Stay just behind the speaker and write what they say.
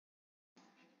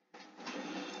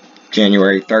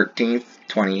January 13th,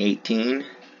 2018.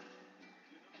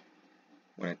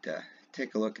 Wanted to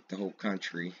take a look at the whole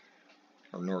country,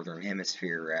 or northern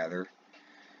hemisphere rather.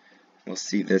 We'll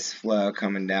see this flow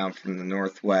coming down from the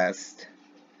northwest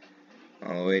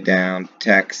all the way down to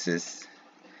Texas,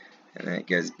 and then it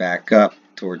goes back up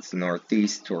towards the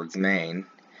northeast, towards Maine,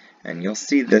 and you'll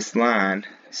see this line,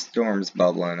 storms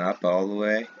bubbling up all the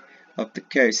way up the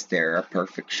coast there, a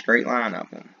perfect straight line of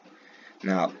them.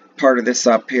 Now, part of this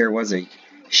up here was a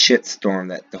shitstorm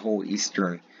that the whole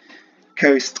eastern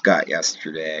coast got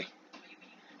yesterday.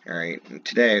 Alright, and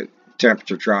today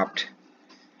temperature dropped.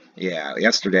 Yeah,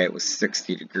 yesterday it was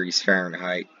 60 degrees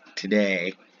Fahrenheit.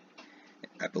 Today,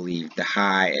 I believe the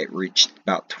high, it reached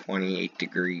about 28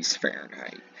 degrees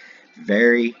Fahrenheit.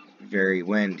 Very, very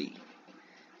windy.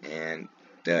 And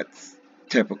that's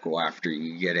typical after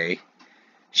you get a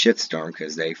shitstorm,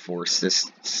 because they force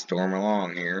this storm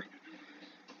along here.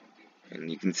 And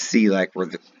you can see like where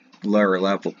the lower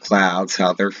level clouds,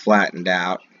 how they're flattened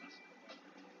out.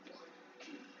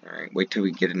 Alright, wait till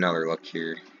we get another look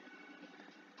here.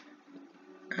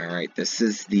 Alright, this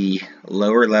is the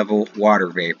lower level water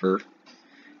vapor.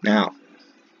 Now,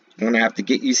 I'm going to have to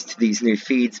get used to these new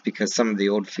feeds, because some of the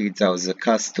old feeds I was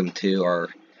accustomed to are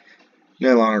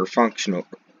no longer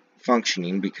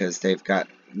functioning, because they've got,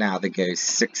 now the GO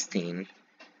 16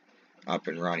 up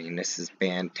and running. This is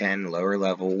band 10, lower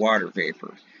level water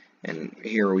vapor. And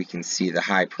here we can see the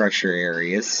high pressure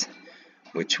areas,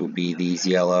 which will be these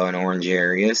yellow and orange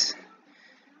areas.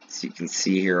 So you can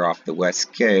see here off the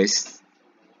west coast,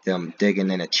 them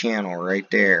digging in a channel right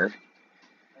there,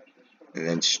 and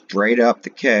then straight up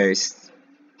the coast,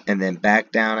 and then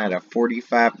back down at a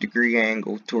 45-degree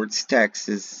angle towards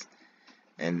Texas,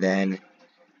 and then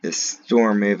this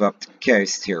storm move up the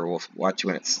coast here. We'll watch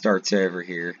when it starts over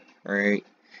here. Alright,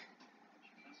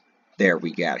 there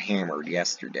we got hammered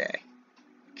yesterday.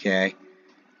 Okay,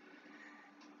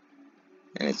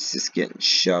 and it's just getting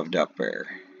shoved up there,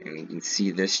 and you can see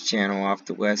this channel off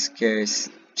the west coast,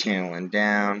 channeling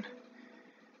down,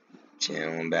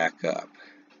 channeling back up.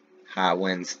 High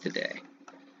winds today.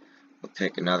 We'll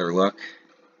take another look.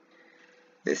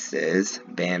 This is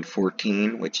band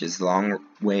 14, which is long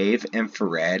wave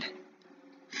infrared.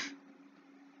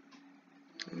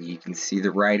 And you can see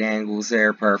the right angles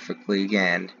there perfectly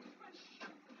again.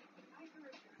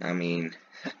 I mean,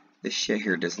 this shit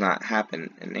here does not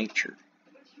happen in nature.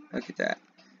 Look at that.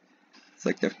 It's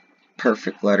like the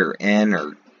perfect letter N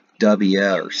or W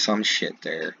or some shit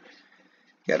there.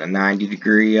 Got a 90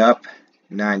 degree up,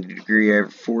 90 degree over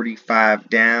 45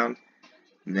 down,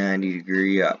 90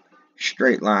 degree up.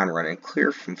 Straight line running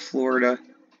clear from Florida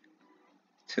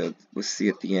to, we'll see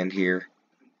at the end here,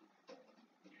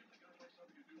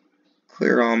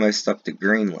 clear almost up to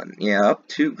Greenland. Yeah, up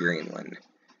to Greenland.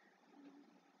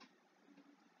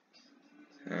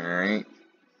 Alright.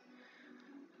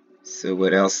 So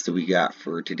what else do we got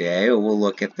for today? Well, we'll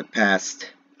look at the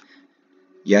past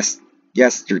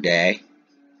yesterday.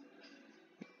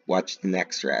 Watch the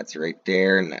next rats right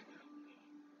there in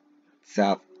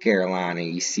South Carolina.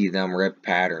 You see them red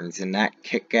patterns, and that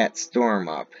kicked that storm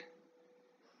up.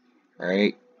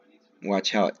 Right?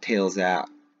 Watch how it tails out.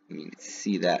 You can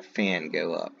see that fan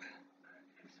go up.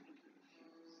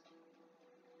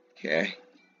 Okay.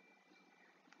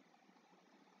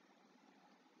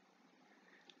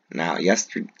 Now,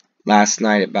 last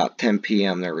night about 10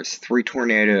 p.m. there was 3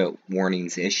 tornado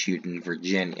warnings issued in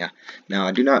Virginia. Now,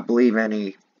 I do not believe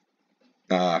any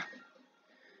that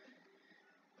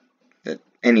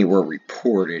any were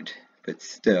reported, but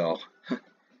still.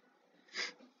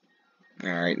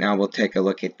 Alright, now we'll take a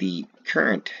look at the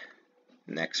current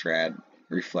NEXRAD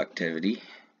reflectivity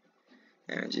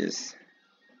images.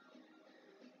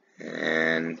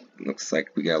 And looks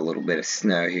like we got a little bit of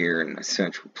snow here in the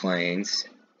Central Plains.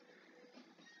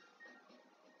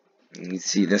 And you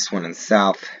see this one in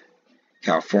South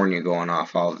California going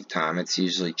off all the time. It's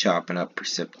usually chopping up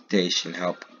precipitation,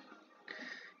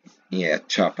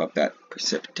 chop up that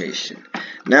precipitation.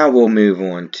 Now we'll move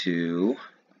on to,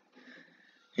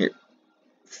 here,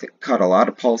 caught a lot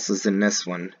of pulses in this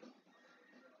one,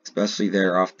 especially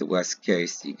there off the west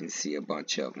coast. You can see a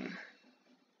bunch of them,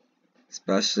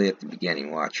 especially at the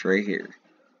beginning. Watch right here,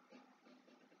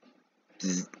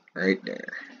 right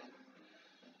there.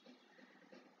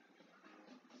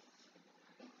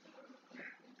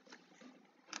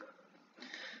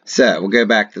 So we'll go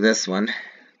back to this one,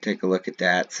 take a look at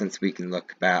that, since we can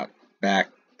look back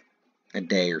a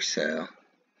day or so.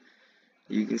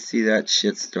 You can see that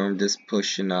shitstorm just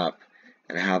pushing up,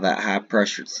 and how that high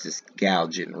pressure is just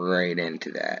gouging right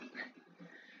into that.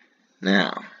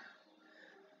 Now,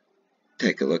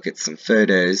 take a look at some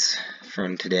photos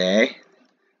from today.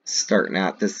 Starting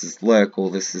out, this is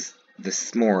local. This is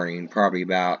this morning, probably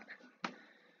about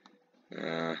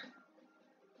what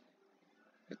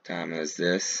time is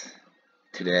this?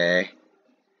 Today,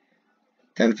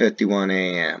 10:51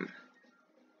 a.m.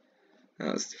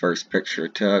 That was the first picture I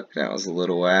took. That was a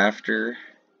little after.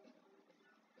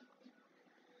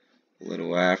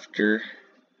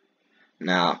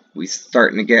 Now we're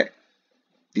starting to get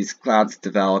these clouds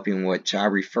developing, which I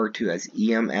refer to as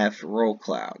EMF roll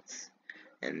clouds,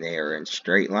 and they are in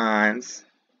straight lines.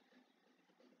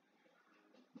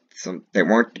 They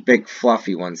weren't the big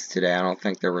fluffy ones today. I don't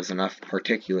think there was enough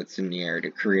particulates in the air to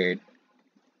create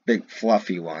big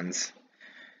fluffy ones.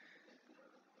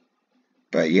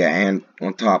 But yeah, and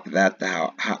on top of that,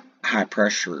 the high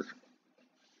pressure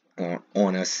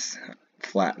on us,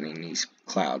 flattening these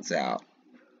clouds out.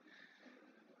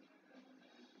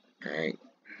 Alright.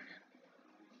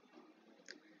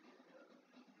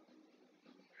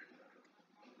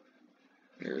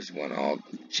 There's one all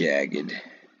jagged.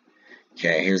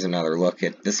 Okay, here's another look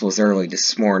at, this was early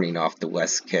this morning off the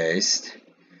west coast.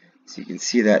 So you can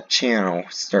see that channel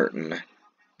starting to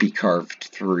be carved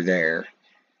through there.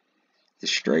 The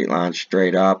straight line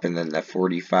straight up, and then the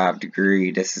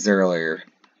 45-degree, this is earlier.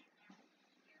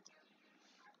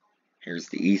 Here's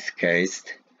the east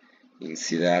coast. You can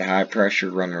see that high pressure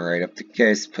running right up the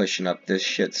coast, pushing up this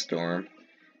shitstorm.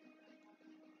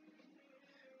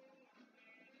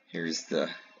 Here's the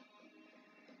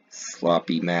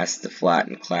sloppy mass to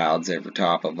flatten clouds over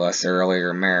top of us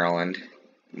earlier in Maryland.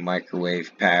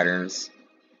 Microwave patterns.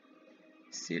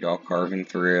 See it all carving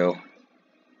through.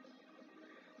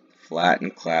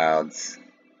 Flattened clouds.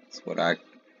 That's what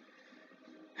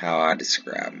how I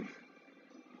describe them.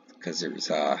 Because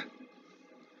there's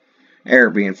air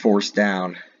being forced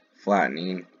down,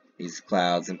 flattening these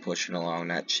clouds and pushing along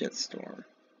that shitstorm.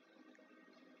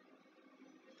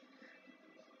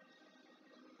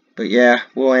 But yeah,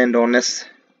 we'll end on this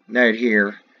note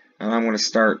here, and I'm going to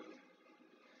start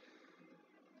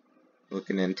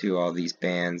looking into all these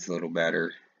bands a little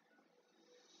better.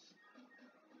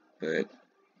 But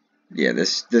yeah,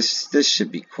 this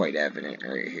should be quite evident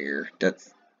right here.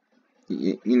 That's,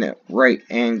 you know, right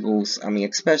angles. I mean,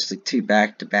 especially two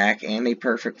back to back and a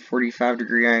perfect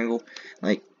 45-degree angle.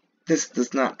 Like, this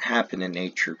does not happen in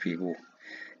nature, people.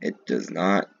 It does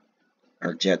not.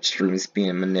 Our jet streams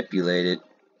being manipulated.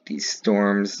 These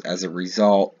storms, as a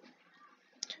result,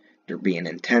 they're being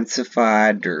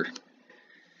intensified.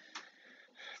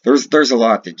 There's a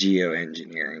lot to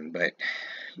geoengineering, but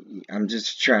I'm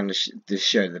just trying to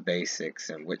show the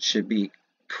basics, and what should be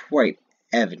quite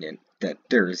evident that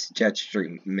there's jet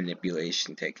stream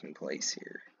manipulation taking place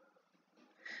here.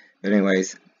 But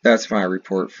anyways, that's my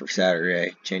report for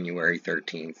Saturday, January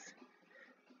 13th,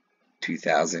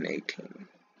 2018.